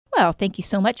Well, thank you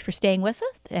so much for staying with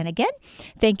us. And again,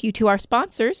 thank you to our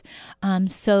sponsors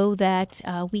so that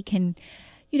we can,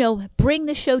 bring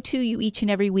the show to you each and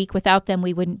every week. Without them,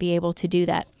 we wouldn't be able to do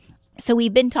that. So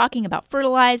we've been talking about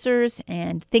fertilizers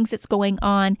and things that's going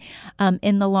on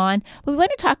in the lawn. We want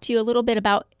to talk to you a little bit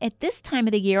about, at this time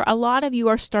of the year, a lot of you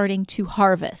are starting to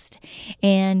harvest.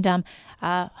 And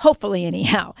hopefully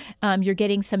anyhow, you're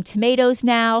getting some tomatoes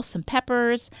now, some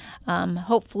peppers.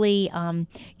 Hopefully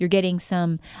you're getting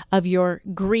some of your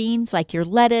greens like your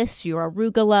lettuce, your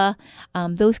arugula,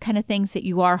 those kind of things that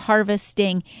you are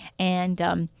harvesting.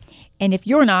 And if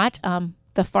you're not,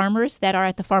 the farmers that are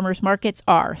at the farmers markets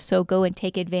are. So go and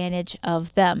take advantage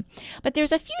of them. But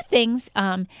there's a few things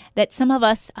that some of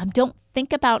us don't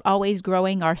think about always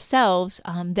growing ourselves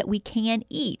that we can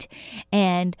eat.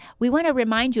 And we want to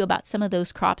remind you about some of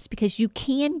those crops because you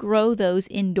can grow those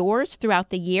indoors throughout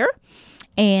the year.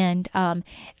 And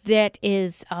that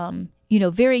is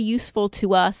very useful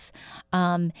to us.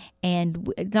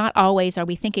 And not always are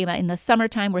we thinking about, in the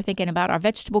summertime, we're thinking about our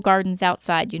vegetable gardens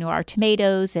outside, our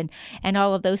tomatoes and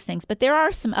all of those things. But there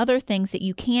are some other things that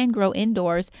you can grow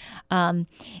indoors.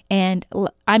 And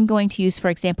I'm going to use, for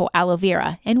example, aloe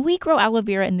vera. And we grow aloe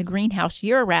vera in the greenhouse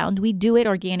year round. We do it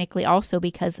organically also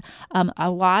because a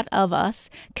lot of us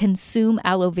consume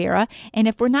aloe vera. And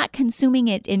if we're not consuming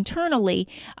it internally,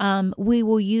 we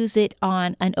will use it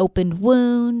on an opened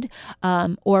wound,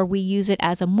 or we use it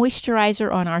as a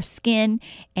moisturizer on our skin.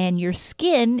 And your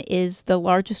skin is the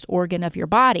largest organ of your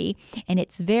body, and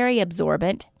it's very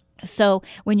absorbent. So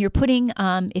when you're putting,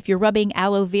 if you're rubbing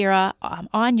aloe vera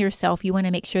on yourself, you want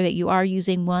to make sure that you are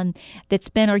using one that's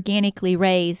been organically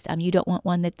raised. You don't want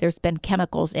one that there's been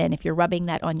chemicals in if you're rubbing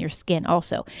that on your skin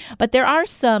also. But there are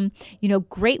some,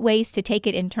 great ways to take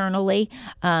it internally.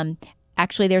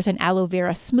 Actually, there's an aloe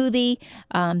vera smoothie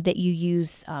that you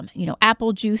use,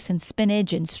 apple juice and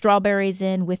spinach and strawberries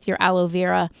in with your aloe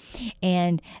vera.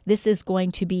 And this is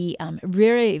going to be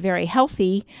very, very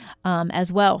healthy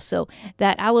as well. So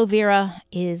that aloe vera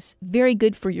is very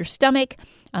good for your stomach.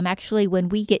 Actually, when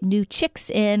we get new chicks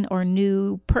in or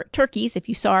new turkeys, if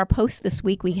you saw our post this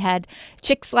week, we had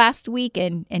chicks last week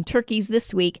and turkeys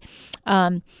this week.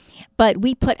 But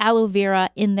we put aloe vera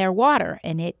in their water,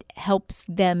 and it helps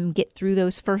them get through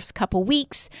those first couple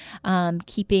weeks,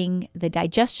 keeping the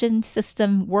digestion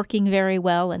system working very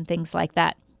well and things like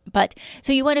that. But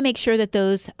so you want to make sure that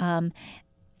those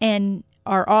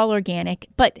are all organic,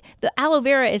 but the aloe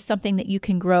vera is something that you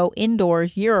can grow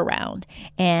indoors year-round,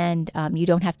 and you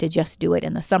don't have to just do it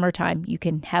in the summertime. You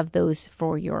can have those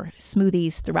for your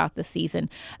smoothies throughout the season.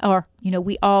 Or,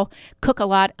 we all cook a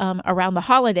lot around the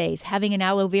holidays. Having an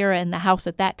aloe vera in the house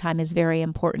at that time is very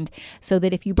important, so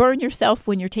that if you burn yourself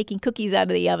when you're taking cookies out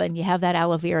of the oven, you have that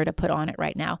aloe vera to put on it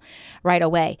right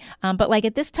away. But like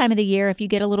at this time of the year, if you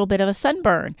get a little bit of a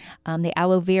sunburn, the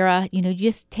aloe vera,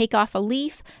 just take off a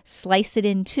leaf, slice it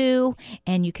in two,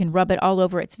 and you can rub it all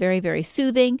over. It's very, very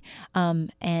soothing.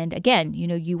 And again,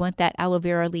 you want that aloe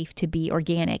vera leaf to be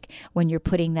organic when you're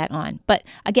putting that on. But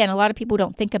again, a lot of people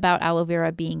don't think about aloe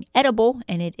vera being edible,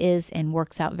 and it is and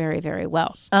works out very, very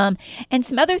well. And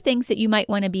some other things that you might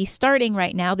want to be starting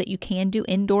right now that you can do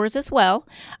indoors as well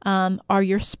are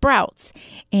your sprouts.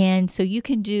 And so you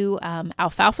can do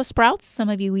alfalfa sprouts. Some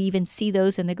of you even see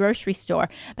those in the grocery store.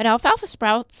 But alfalfa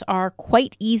sprouts are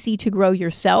quite easy to grow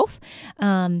yourself.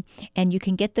 And you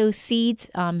can get those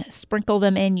seeds, sprinkle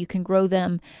them in. You can grow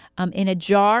them in a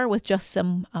jar with just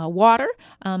some water,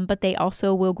 but they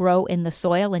also will grow in the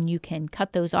soil, and you can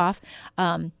cut those off.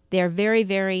 They're very,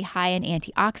 very high in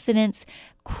antioxidants,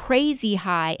 crazy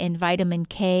high in vitamin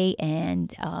K,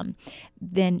 and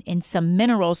then in some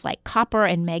minerals like copper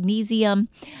and magnesium.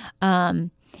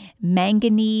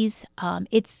 Manganese.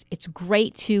 It's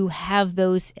great to have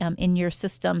those in your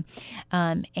system,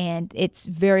 and it's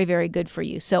very, very good for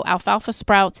you. So alfalfa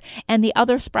sprouts and the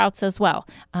other sprouts as well.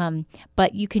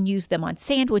 But you can use them on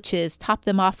sandwiches, top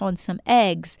them off on some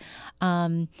eggs,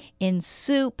 in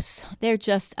soups. They're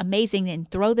just amazing,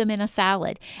 and throw them in a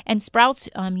salad. And sprouts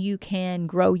you can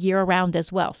grow year-round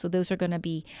as well. So those are going to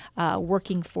be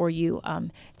working for you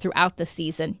throughout the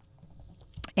season.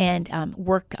 And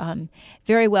work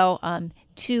very well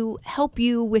to help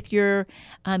you with your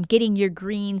getting your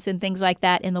greens and things like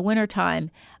that in the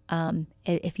wintertime,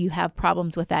 if you have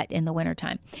problems with that in the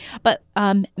wintertime. But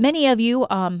many of you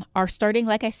are starting,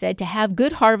 like I said, to have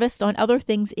good harvest on other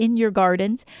things in your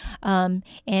gardens and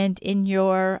in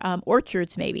your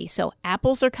orchards maybe. So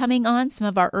apples are coming on. Some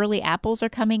of our early apples are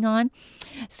coming on.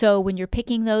 So when you're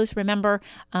picking those, remember,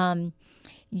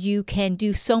 you can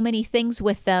do so many things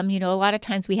with them. A lot of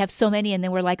times we have so many and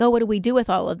then we're like, oh, what do we do with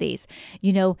all of these?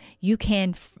 You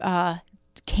can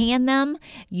can them.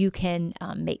 You can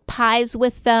make pies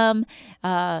with them.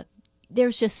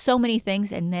 There's just so many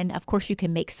things. And then, of course, you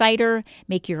can make cider,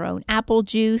 make your own apple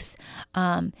juice.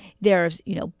 There's,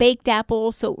 baked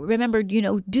apples. So remember,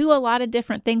 do a lot of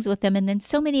different things with them. And then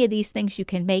so many of these things you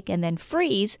can make and then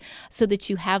freeze so that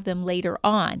you have them later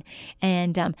on.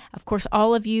 And, of course,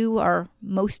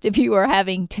 most of you are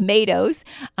having tomatoes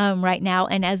right now.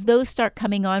 And as those start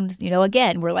coming on,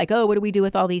 again, we're like, oh, what do we do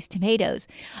with all these tomatoes?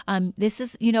 This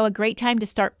is, a great time to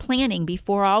start planning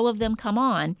before all of them come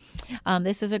on.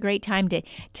 This is a great time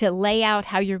to lay out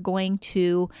how you're going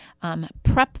to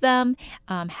prep them,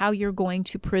 how you're going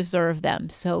to preserve them.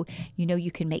 So,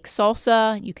 you can make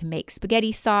salsa, you can make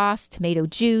spaghetti sauce, tomato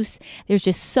juice. There's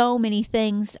just so many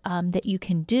things that you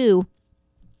can do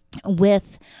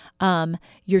with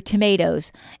your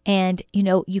tomatoes. And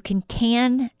you can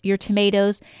can your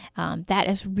tomatoes. That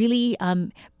is really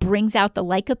brings out the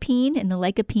lycopene, and the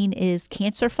lycopene is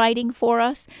cancer fighting for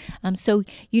us. So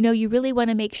you really want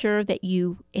to make sure that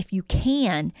if you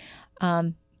can,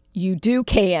 you do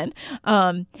can.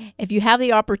 If you have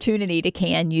the opportunity to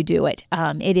can, you do it.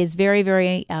 It is very,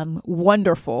 very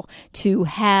wonderful to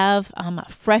have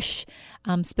fresh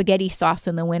spaghetti sauce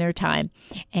in the wintertime.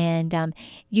 And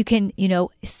you can,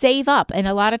 save up. And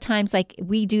a lot of times, like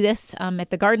we do this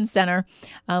at the garden center,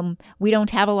 we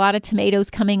don't have a lot of tomatoes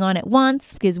coming on at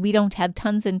once because we don't have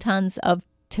tons and tons of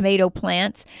tomato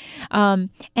plants. And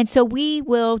so we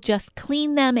will just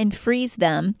clean them and freeze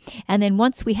them. And then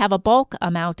once we have a bulk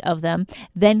amount of them,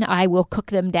 then I will cook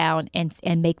them down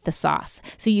and make the sauce.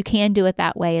 So you can do it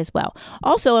that way as well.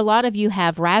 Also, a lot of you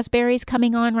have raspberries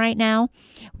coming on right now.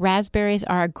 Raspberries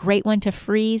are a great one to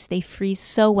freeze. They freeze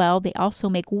so well. They also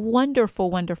make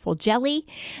wonderful, wonderful jelly.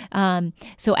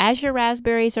 So as your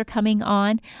raspberries are coming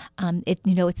on,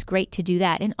 it's great to do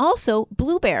that. And also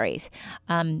blueberries.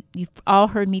 You've all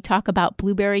heard me talk about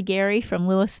Blueberry Gary from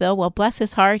Louisville. Well, bless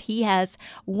his heart, he has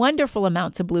wonderful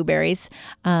amounts of blueberries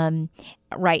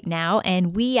right now,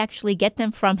 and we actually get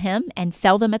them from him and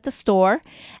sell them at the store.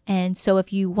 And so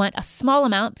if you want a small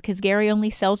amount, because Gary only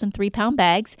sells in 3-pound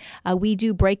bags, we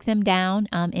do break them down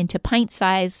into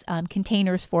pint-size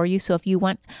containers for you. So if you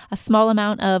want a small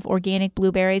amount of organic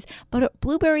blueberries, but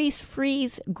blueberries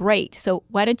freeze great. So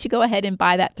why don't you go ahead and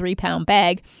buy that 3-pound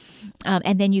bag,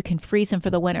 and then you can freeze them for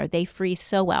the winter. They freeze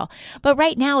so well. But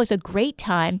right now is a great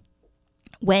time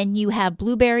when you have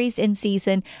blueberries in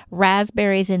season,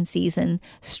 raspberries in season,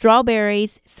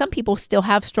 strawberries. Some people still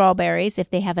have strawberries if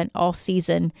they have an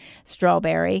all-season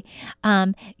strawberry.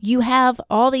 You have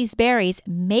all these berries.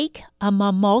 Make a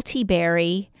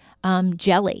multi-berry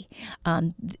jelly.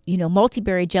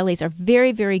 Multi-berry jellies are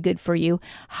very, very good for you.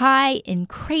 High in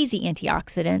crazy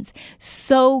antioxidants.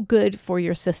 So good for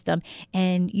your system.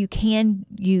 And you can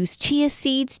use chia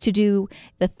seeds to do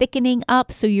the thickening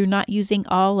up, so you're not using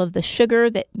all of the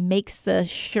sugar that makes the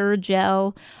Sure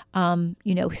Gel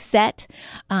set.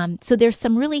 So there's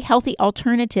some really healthy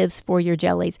alternatives for your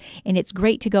jellies, and it's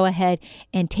great to go ahead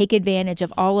and take advantage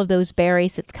of all of those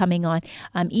berries that's coming on.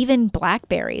 Even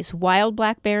blackberries, wild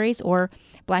blackberries, or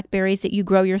blackberries that you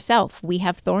grow yourself. We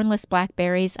have thornless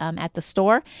blackberries at the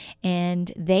store,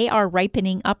 and they are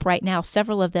ripening up right now.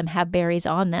 Several of them have berries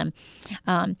on them.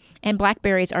 And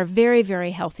blackberries are very,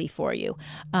 very healthy for you.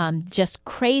 Just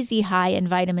crazy high in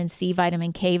vitamin C,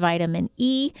 vitamin K, vitamin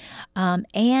E,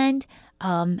 and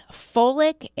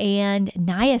folic and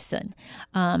niacin.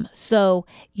 So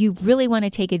you really want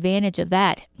to take advantage of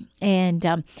that.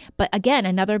 And but again,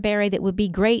 another berry that would be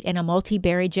great in a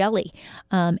multi-berry jelly.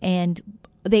 And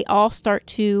they all start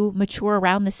to mature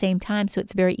around the same time, so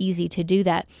it's very easy to do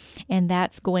that. And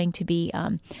that's going to be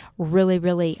really,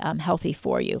 really healthy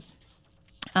for you.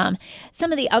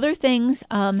 Some of the other things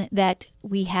that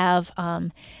we have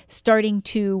starting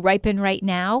to ripen right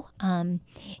now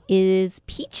is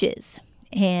peaches.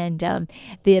 And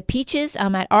the peaches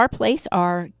at our place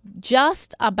are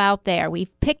just about there.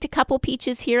 We've picked a couple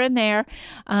peaches here and there,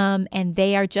 and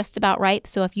they are just about ripe.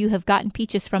 So if you have gotten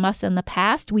peaches from us in the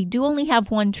past, we do only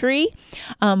have one tree,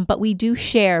 but we do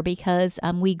share because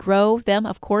we grow them,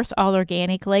 of course, all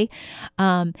organically.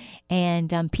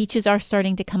 And peaches are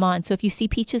starting to come on. So if you see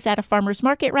peaches at a farmer's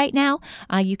market right now,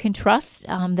 you can trust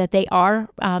that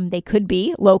they could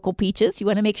be local peaches. You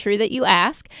want to make sure that you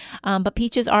ask. But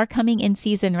peaches are coming in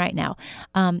season right now,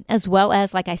 as well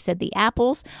as, like I said, the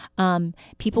apples.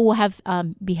 People will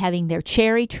be having their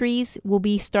cherry trees will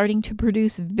be starting to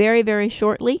produce very, very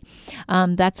shortly.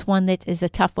 That's one that is a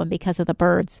tough one because of the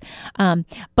birds.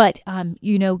 But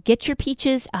get your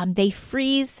peaches. They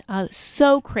freeze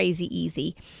so crazy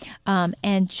easy,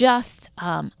 and just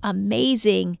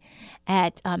amazing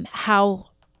at how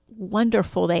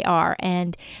wonderful they are,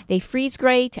 and they freeze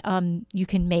great. You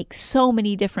can make so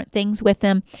many different things with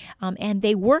them, and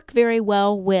they work very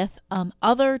well with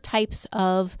other types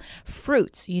of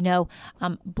fruits.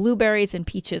 Blueberries and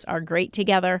peaches are great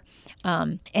together,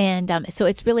 so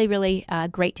it's really, really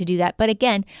great to do that. But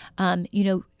again,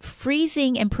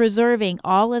 freezing and preserving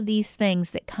all of these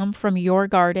things that come from your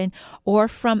garden or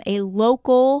from a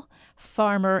local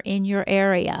farmer in your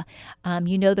area.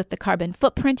 You know that the carbon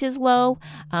footprint is low.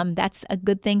 That's a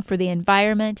good thing for the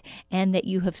environment, and that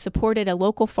you have supported a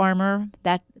local farmer.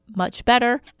 That's much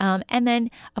better. And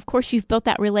then, of course, you've built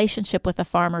that relationship with a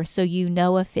farmer, so you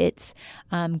know if it's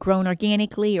grown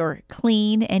organically or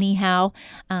clean anyhow.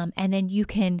 And then you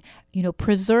can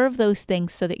preserve those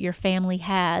things so that your family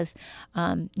has,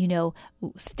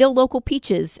 still local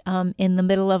peaches in the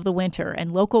middle of the winter,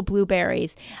 and local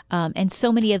blueberries, and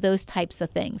so many of those types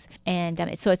of things.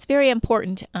 And so it's very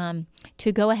important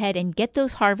to go ahead and get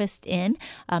those harvests in.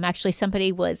 Actually,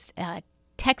 somebody was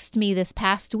text me this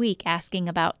past week asking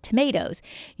about tomatoes,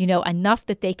 enough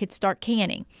that they could start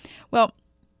canning. Well,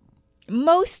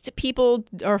 most people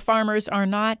or farmers are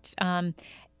not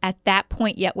at that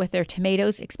point yet with their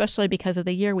tomatoes, especially because of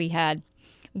the year we had.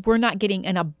 We're not getting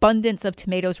an abundance of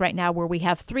tomatoes right now where we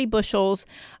have 3 bushels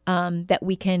that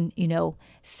we can,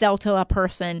 sell to a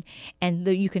person, and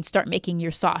you can start making your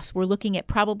sauce. We're looking at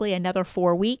probably another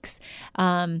 4 weeks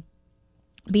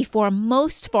before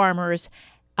most farmers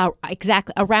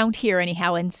exactly around here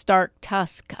anyhow in Stark,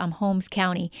 Tusk, Holmes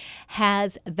County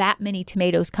has that many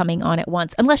tomatoes coming on at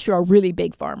once, unless you're a really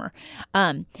big farmer,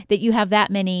 that you have that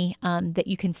many that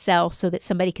you can sell so that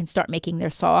somebody can start making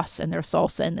their sauce and their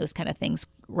salsa and those kind of things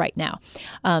right now.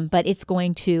 But it's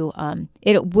going to,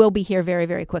 it will be here very,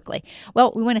 very quickly.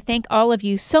 Well, we want to thank all of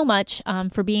you so much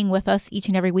for being with us each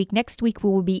and every week. Next week, we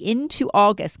will be into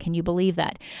August. Can you believe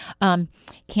that?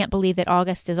 Can't believe that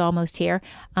August is almost here.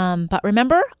 But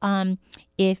remember,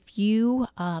 if you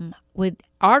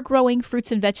are growing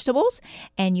fruits and vegetables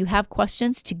and you have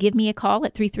questions, to give me a call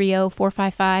at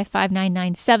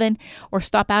 330-455-5997 or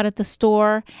stop out at the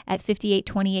store at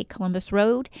 5828 Columbus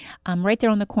Road, right there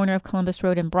on the corner of Columbus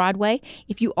Road and Broadway.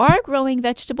 If you are growing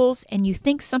vegetables and you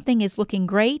think something is looking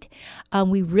great,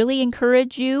 we really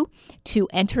encourage you to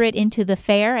enter it into the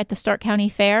fair at the Stark County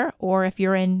Fair, or if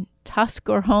you're in Tusk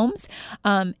or Holmes,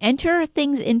 enter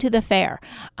things into the fair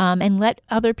and let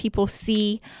other people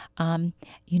see,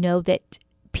 that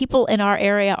people in our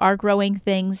area are growing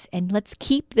things, and let's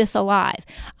keep this alive.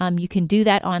 You can do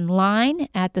that online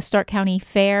at the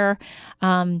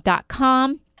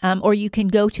StarkCountyFair.com. Or you can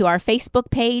go to our Facebook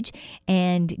page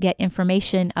and get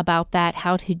information about that,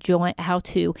 how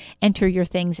to enter your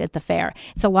things at the fair.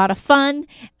 It's a lot of fun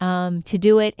to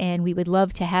do it, and we would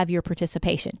love to have your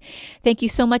participation. Thank you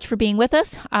so much for being with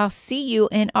us. I'll see you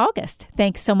in August.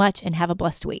 Thanks so much, and have a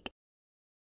blessed week.